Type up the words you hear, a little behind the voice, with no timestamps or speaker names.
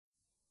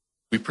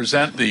we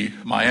present the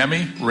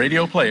Miami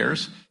Radio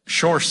Players,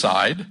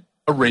 Shoreside,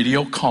 a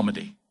radio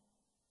comedy.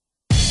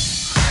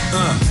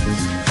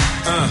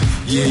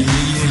 Yeah.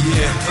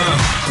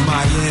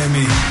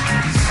 Miami.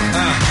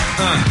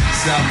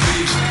 South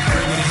Beach.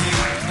 Bring it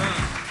here.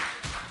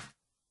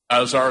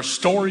 As our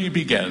story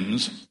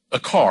begins, a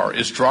car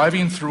is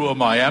driving through a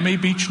Miami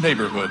Beach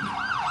neighborhood.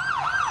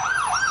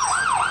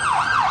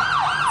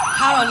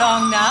 How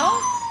long now?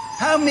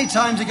 How many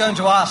times are you going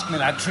to ask me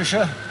that,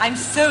 Tricia? I'm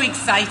so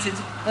excited.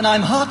 And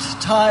I'm hot,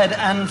 tired,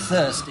 and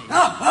thirsty.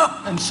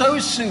 And so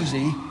is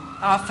Susie.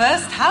 Our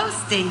first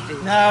house,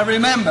 David. Now,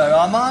 remember,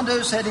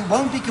 Armando said it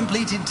won't be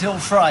completed till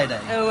Friday.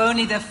 Oh,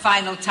 only the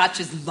final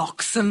touches,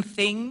 locks and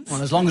things.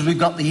 Well, as long as we've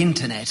got the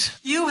internet.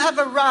 You have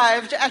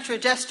arrived at your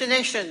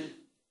destination.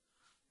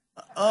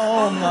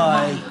 Oh,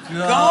 my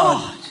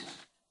God.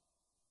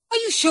 Are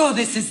you sure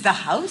this is the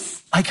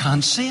house? I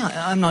can't see.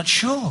 I'm not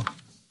sure.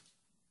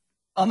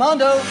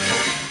 Armando!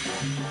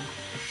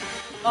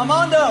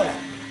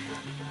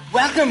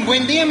 Welcome,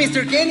 buen día,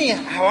 Mr. Kenny.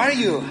 How are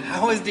you?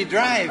 How was the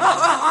drive?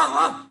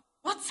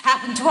 What's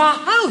happened to our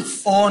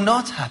house? Or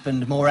not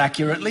happened, more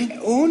accurately.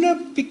 Una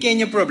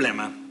pequeña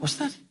problema. What's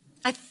that?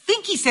 I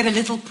think he said a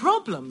little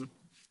problem.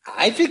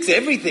 I fix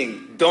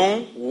everything.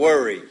 Don't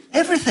worry.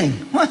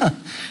 Everything. Well,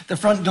 the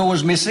front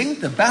door's missing,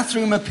 the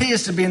bathroom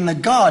appears to be in the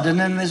garden,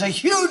 and there's a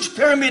huge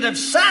pyramid of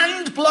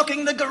sand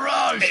blocking the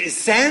garage.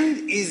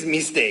 Sand is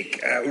mistake.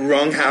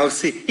 Wrong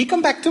house. He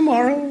come back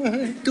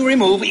tomorrow to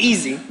remove.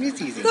 Easy. It's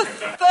easy. The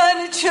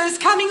furniture's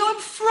coming on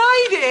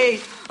Friday.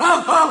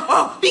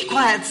 Oh. Be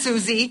quiet,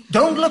 Susie.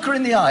 Don't look her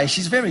in the eye.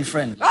 She's very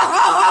friendly.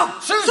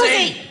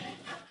 Susie!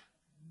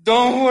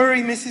 Don't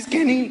worry, Mrs.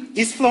 Kenny.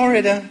 It's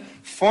Florida.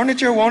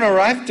 Furniture won't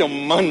arrive till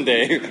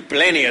Monday.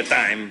 Plenty of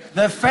time.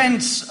 The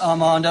fence,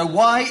 Armando.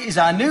 Why is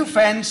our new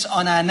fence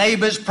on our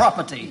neighbor's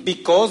property?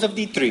 Because of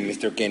the tree,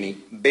 Mr. Kenny.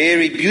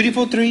 Very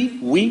beautiful tree.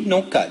 We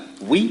no cut.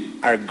 We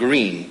are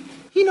green.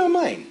 He no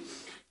mind.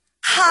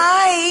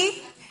 Hi.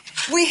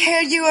 We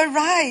heard you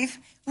arrive.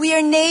 We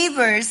are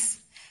neighbors.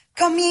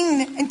 Come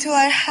into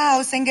our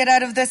house and get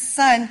out of the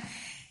sun.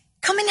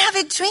 Come and have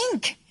a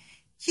drink.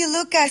 You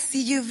look as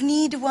if you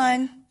need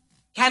one.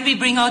 Can we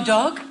bring our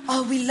dog?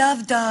 Oh, we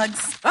love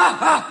dogs.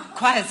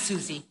 Quiet,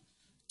 Susie.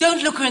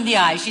 Don't look her in the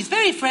eye. She's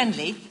very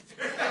friendly.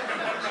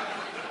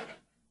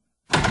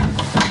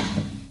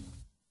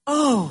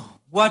 Oh,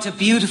 what a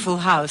beautiful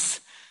house.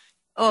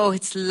 Oh,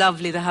 it's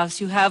lovely, the house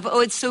you have. Oh,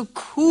 it's so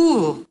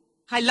cool.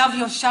 I love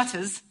your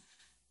shutters.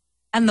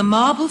 And the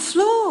marble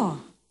floor.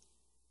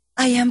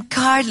 I am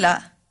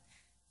Carla.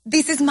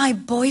 This is my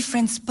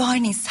boyfriend's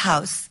Barney's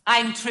house.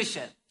 I'm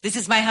Tricia. This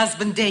is my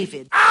husband,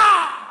 David.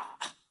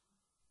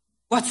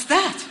 What's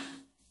that?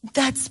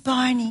 That's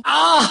Barney.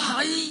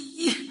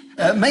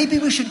 Maybe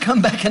we should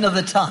come back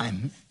another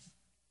time.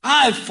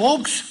 Hi,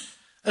 folks.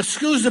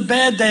 Excuse the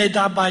bad day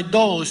down by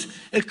those.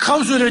 It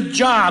comes with a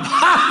job.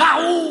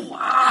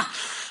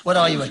 What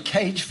are you, a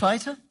cage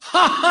fighter?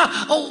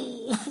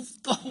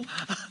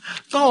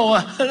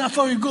 No, not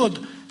very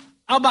good.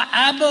 I'm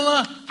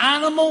an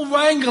animal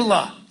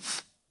wrangler.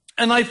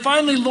 And I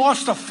finally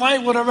lost a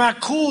fight with a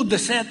raccoon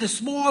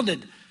this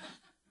morning.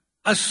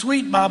 A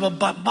sweet mama,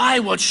 but my,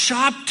 with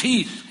sharp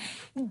teeth.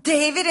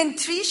 David and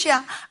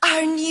Tricia,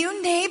 our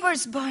new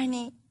neighbors,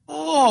 Barney.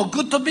 Oh,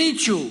 good to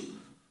meet you.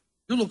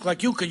 You look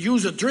like you could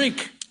use a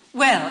drink.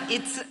 Well,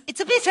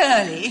 it's a bit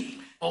early.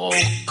 Oh,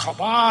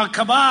 come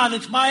on,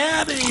 it's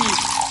Miami.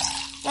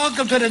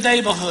 Welcome to the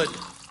neighborhood.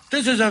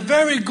 This is a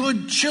very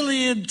good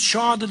Chilean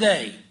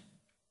Chardonnay.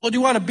 Or do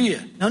you want a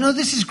beer? No,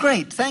 this is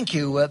great. Thank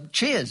you.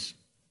 Cheers.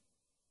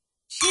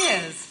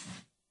 Cheers.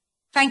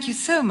 Thank you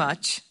so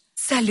much.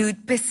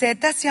 Salud,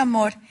 pesetas y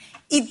amor.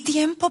 Y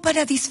tiempo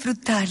para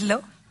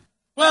disfrutarlo.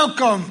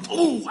 Welcome.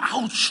 Oh,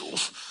 ouch.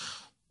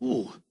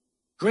 Oh,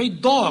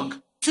 great dog.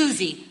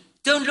 Susie,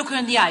 don't look her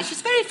in the eye.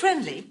 She's very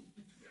friendly.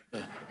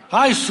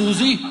 Hi,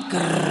 Susie.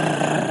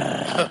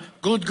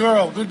 Good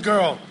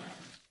girl.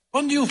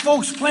 When do you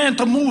folks plan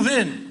to move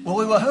in? Well,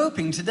 we were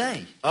hoping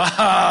today.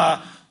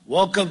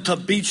 Welcome to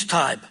beach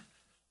time.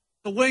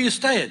 So where are you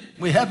staying?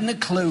 We haven't a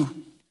clue.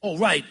 Oh,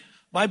 right.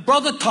 My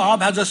brother Tom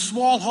has a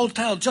small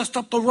hotel just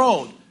up the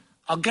road.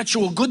 I'll get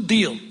you a good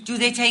deal. Do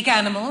they take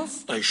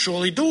animals? They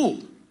surely do.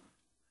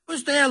 I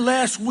was there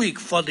last week,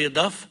 funny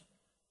enough.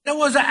 There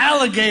was an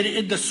alligator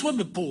in the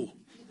swimming pool.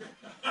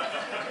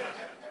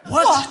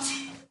 What?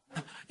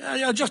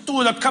 Yeah, just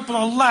doing a couple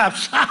of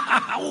laps.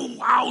 Oh,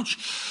 ouch.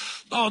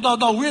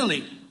 No,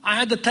 really. I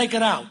had to take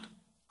it out.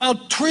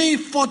 About 3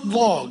 foot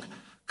long.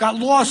 Got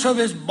lost of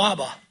his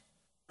mama.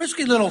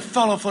 Risky little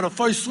fella for the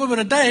first swim of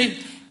the day.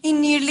 He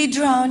nearly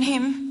drowned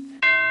him.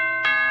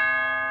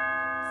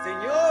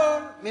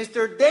 Senor,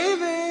 Mr.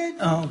 David.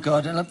 Oh,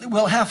 God,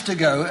 we'll have to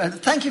go.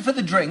 Thank you for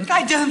the drink.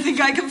 I don't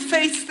think I can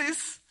face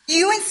this.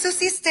 You and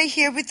Susie stay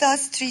here with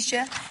us,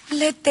 Tricia.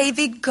 Let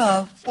David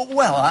go.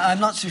 Well, I'm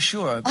not so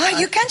sure.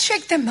 You can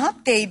shake them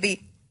up, David.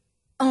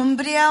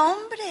 Hombre a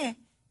hombre.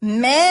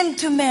 Man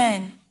to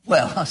man.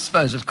 Well, I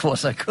suppose, of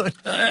course, I could.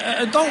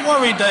 Don't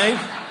worry, Dave.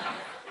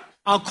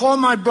 I'll call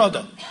my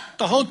brother.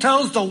 The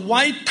hotel's the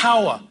White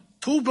Tower,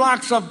 2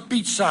 blocks of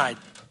beachside.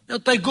 They'll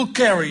take good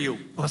care of you.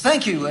 Well,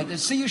 thank you.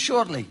 See you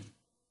shortly.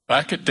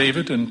 Back at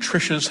David and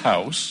Trisha's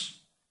house,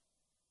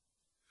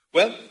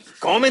 Well,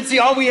 come and see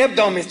all we have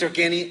done, Mr.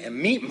 Kenny, and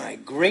meet my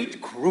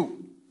great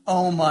crew.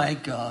 Oh, my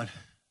God.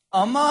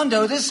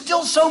 Armando, there's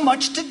still so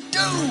much to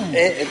do.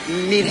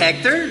 Meet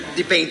Hector,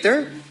 the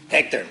painter.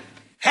 Hector.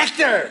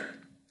 Hector!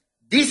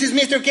 This is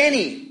Mr.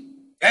 Kenny.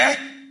 Eh?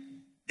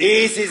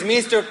 This is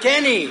Mr.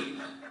 Kenny.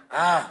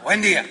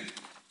 Buen día.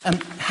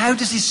 How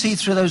does he see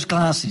through those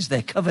glasses?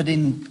 They're covered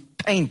in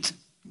paint.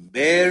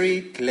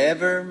 Very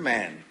clever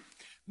man.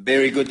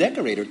 Very good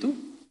decorator, too.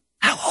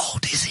 How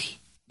old is he?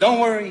 Don't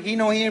worry, he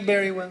know here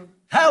very well.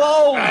 How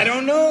old? I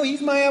don't know.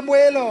 He's my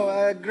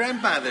abuelo,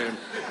 grandfather.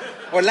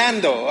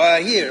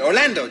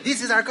 Orlando,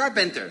 this is our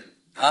carpenter.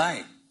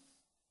 Hi.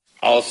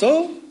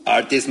 Also,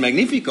 artist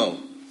magnifico.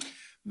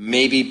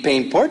 Maybe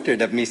paint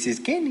portrait of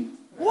Mrs. Kenny.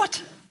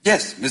 What?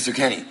 Yes, Mr.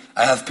 Kenny.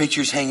 I have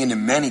pictures hanging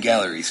in many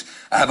galleries.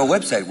 I have a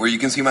website where you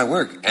can see my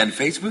work, and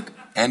Facebook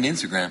and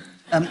Instagram.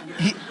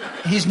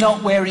 He's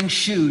not wearing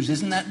shoes.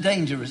 Isn't that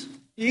dangerous?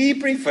 He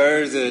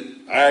prefers it.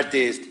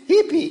 Artist,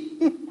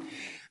 hippie.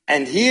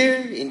 And here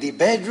in the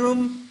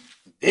bedroom,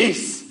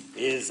 this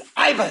is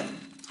Ivan.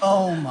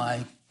 Oh,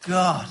 my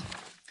God.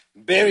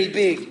 Very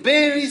big,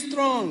 very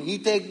strong. He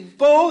takes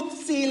both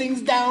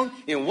ceilings down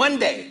in one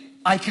day.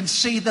 I can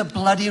see the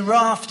bloody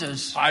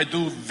rafters. I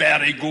do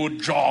very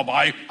good job.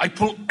 I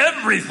pull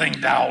everything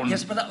down.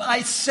 Yes, but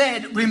I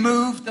said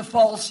remove the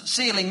false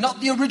ceiling, not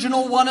the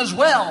original one as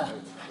well.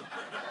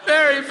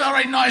 Very,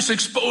 very nice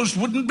exposed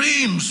wooden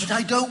beams. But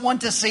I don't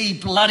want to see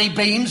bloody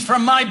beams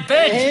from my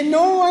bed.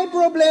 No hay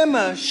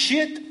problema.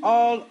 Shit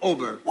all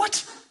over.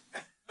 What?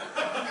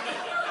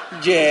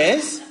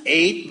 Yes,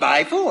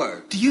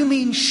 8x4. Do you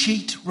mean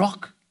sheet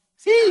rock?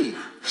 See,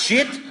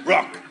 shit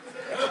rock.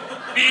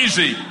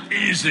 Easy,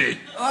 easy.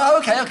 Oh,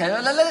 okay.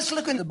 Let's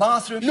look in the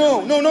bathroom.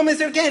 No,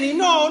 Mr. Kenny.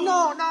 No.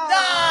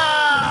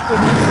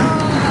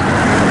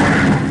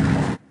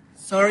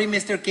 Sorry,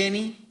 Mr.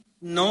 Kenny.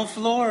 No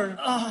floor.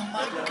 Oh,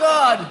 my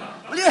God.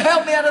 Will you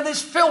help me out of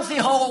this filthy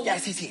hole?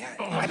 Yes, see.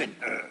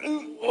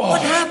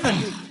 What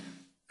happened?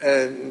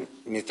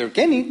 Mr.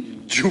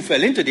 Kenny, you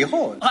fell into the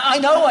hole. I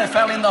know I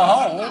fell in the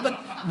hole, but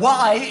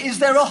why is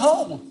there a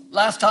hole?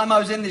 Last time I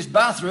was in this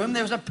bathroom,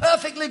 there was a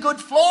perfectly good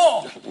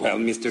floor. Well,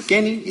 Mr.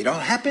 Kenny, it all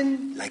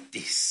happened like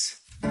this.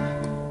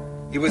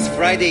 It was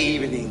Friday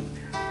evening.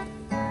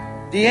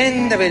 The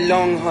end of a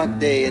long, hot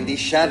day, and the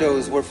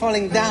shadows were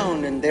falling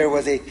down, and there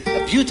was a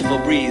beautiful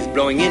breeze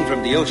blowing in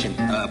from the ocean.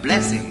 A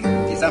blessing,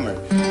 the summer.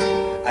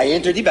 I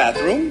entered the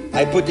bathroom.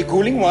 I put the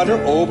cooling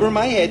water over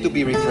my head to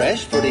be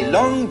refreshed for the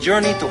long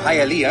journey to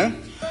Hialeah,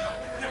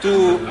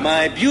 to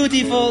my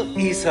beautiful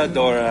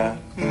Isadora.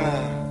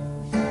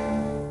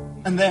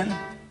 And then?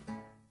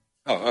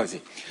 Oh,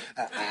 see.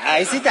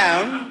 I sit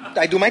down,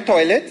 I do my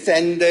toilets,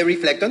 and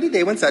reflect on the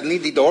day when suddenly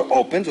the door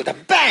opens with a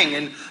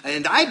bang,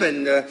 and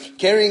Ivan,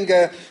 carrying,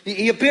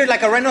 he appeared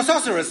like a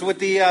rhinoceros with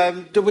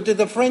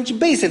the French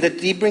basin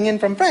that he bring in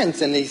from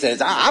France, and he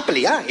says,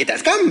 happily, it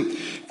has come.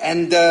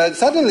 And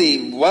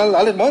suddenly, well,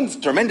 all at once,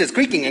 tremendous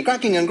creaking and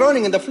cracking and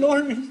groaning, and the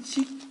floor,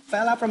 she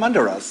fell out from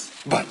under us.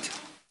 But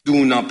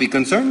do not be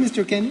concerned,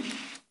 Mr. Kenny.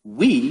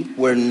 We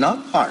were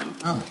not harmed.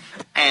 Oh.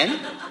 And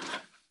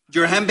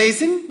your hand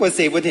basin was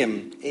saved with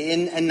him.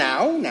 And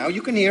now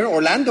you can hear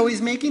Orlando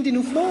is making the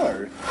new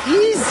floor.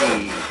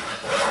 Easy.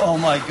 Oh,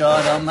 my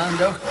God,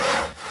 Armando.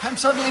 I'm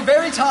suddenly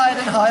very tired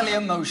and highly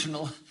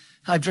emotional.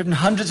 I've driven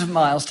hundreds of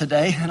miles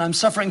today, and I'm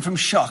suffering from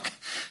shock.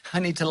 I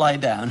need to lie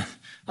down.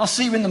 I'll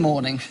see you in the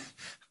morning.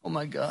 Oh,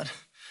 my God.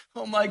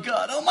 Oh, my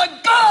God. Oh, my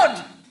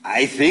God!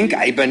 I think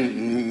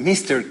Ivan,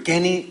 Mr.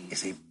 Kenny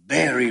is a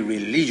very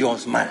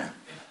religious man.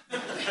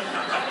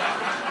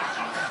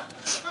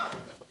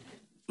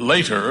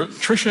 Later,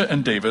 Trisha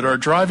and David are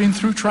driving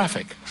through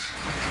traffic.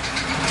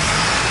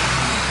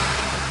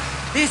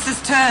 This has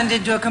turned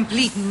into a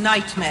complete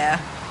nightmare.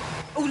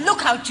 Oh,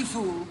 look out, you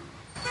fool.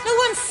 No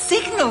one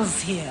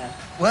signals here.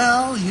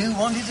 Well, you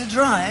wanted to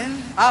drive.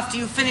 After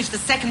you finish the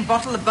second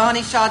bottle of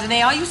Barney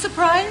Chardonnay, are you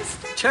surprised?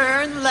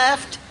 Turn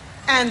left,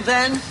 and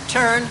then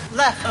turn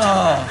left.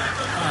 Oh,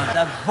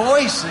 that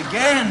voice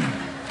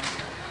again.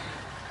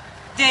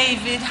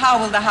 David, how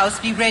will the house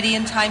be ready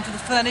in time for the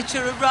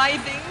furniture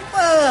arriving?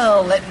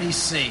 Well, let me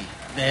see.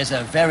 There's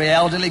a very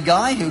elderly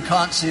guy who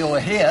can't see or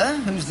hear,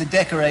 who's the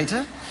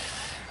decorator.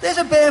 There's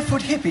a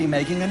barefoot hippie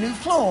making a new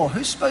floor,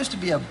 who's supposed to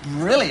be a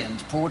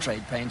brilliant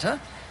portrait painter.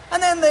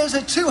 And then there's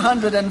a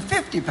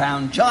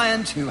 250-pound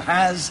giant who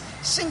has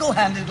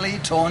single-handedly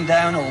torn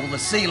down all the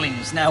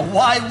ceilings. Now,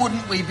 why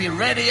wouldn't we be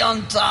ready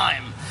on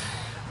time?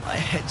 My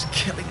head's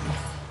killing me.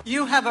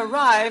 You have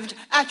arrived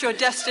at your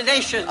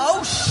destination.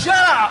 Oh, shut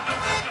up!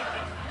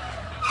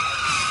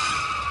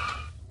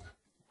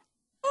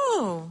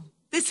 Oh,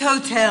 this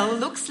hotel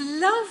looks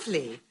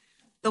lovely.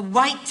 The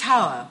White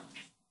Tower.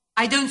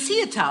 I don't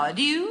see a tower,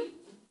 do you?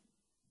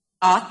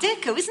 Art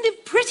Deco, isn't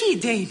it pretty,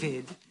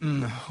 David?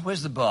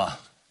 Where's the bar?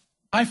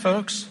 Hi,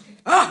 folks.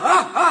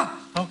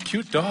 Oh,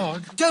 cute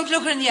dog. Don't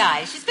look her in the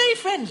eye. She's very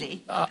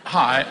friendly.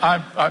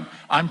 Hi,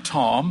 I'm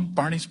Tom,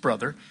 Barney's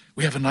brother.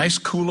 We have a nice,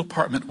 cool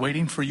apartment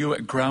waiting for you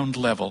at ground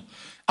level.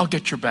 I'll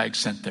get your bag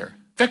sent there.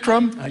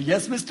 Vikram,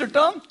 Yes, Mr.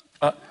 Tom?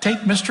 take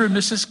Mr. and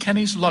Mrs.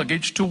 Kenny's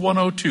luggage to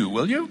 102,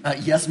 will you?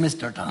 Yes,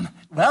 Mr. Tom.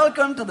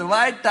 Welcome to the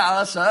White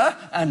Tower, sir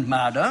and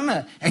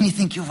madam.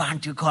 Anything you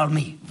want, you call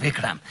me,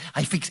 Vikram.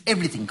 I fix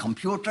everything,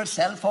 computer,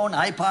 cell phone,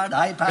 iPad.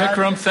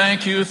 Vikram,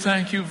 thank you,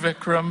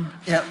 Vikram.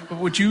 Yeah.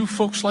 Would you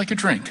folks like a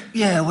drink?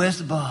 Yeah, where's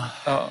the bar?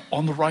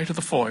 On the right of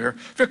the foyer.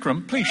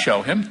 Vikram, please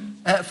show him.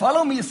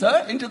 Follow me,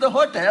 sir, into the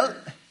hotel.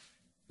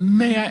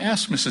 May I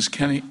ask, Mrs.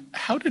 Kenny,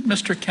 how did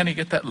Mr. Kenny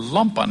get that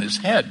lump on his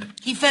head?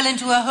 He fell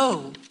into a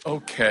hole.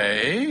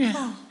 Okay.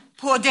 Oh,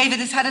 poor David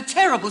has had a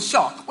terrible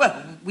shock. Well,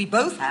 we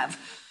both have.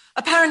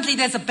 Apparently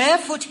there's a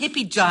barefoot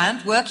hippie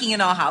giant working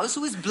in our house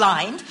who is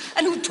blind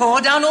and who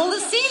tore down all the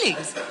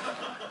ceilings.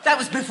 That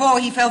was before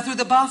he fell through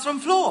the bathroom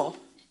floor.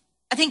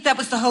 I think that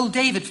was the hole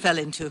David fell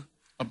into.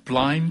 A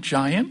blind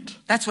giant?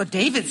 That's what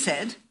David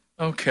said.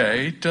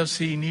 Okay. Does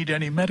he need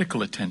any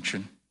medical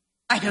attention?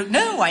 I don't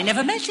know. I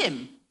never met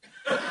him.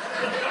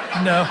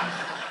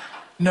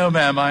 No,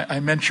 ma'am. I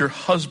meant your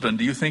husband.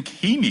 Do you think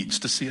he needs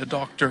to see a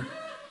doctor?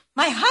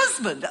 My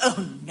husband?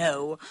 Oh,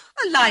 no.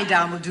 A lie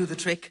down will do the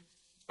trick.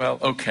 Well,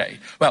 okay.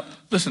 Well,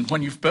 listen,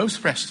 when you've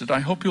both rested, I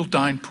hope you'll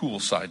dine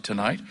poolside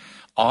tonight.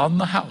 On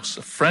the house.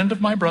 A friend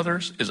of my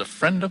brother's is a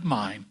friend of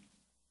mine.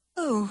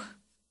 Oh,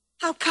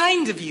 how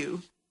kind of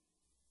you.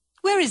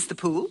 Where is the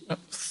pool?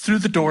 Through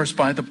the doors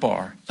by the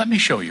bar. Let me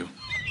show you.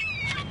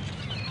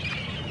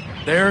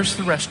 There's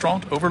the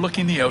restaurant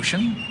overlooking the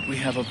ocean. We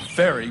have a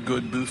very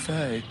good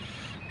buffet.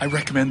 I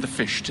recommend the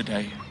fish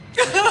today.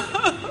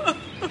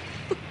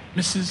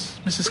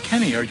 Mrs.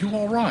 Kenny, are you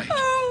all right?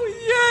 Oh,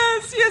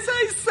 yes,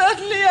 I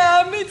certainly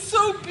am. It's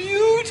so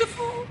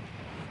beautiful.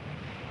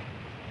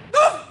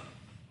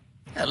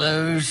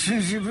 Hello,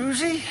 Susie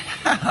Boozy.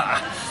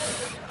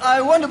 I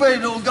wonder where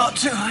it all got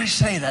to. I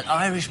say, that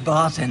Irish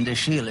bartender,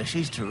 Sheila,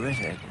 she's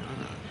terrific.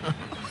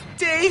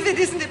 David,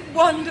 isn't it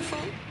wonderful?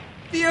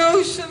 The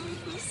ocean,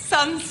 the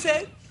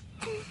sunset,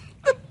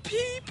 the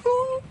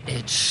people.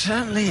 It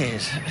certainly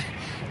is.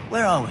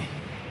 Where are we?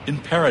 In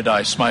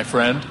paradise, my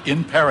friend.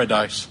 In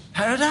paradise.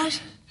 Paradise?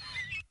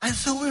 I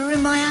thought we were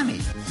in Miami.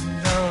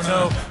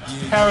 No.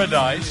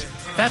 Paradise.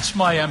 That's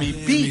Miami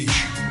Beach.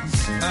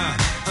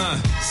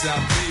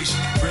 South Beach,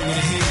 bringing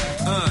the heat.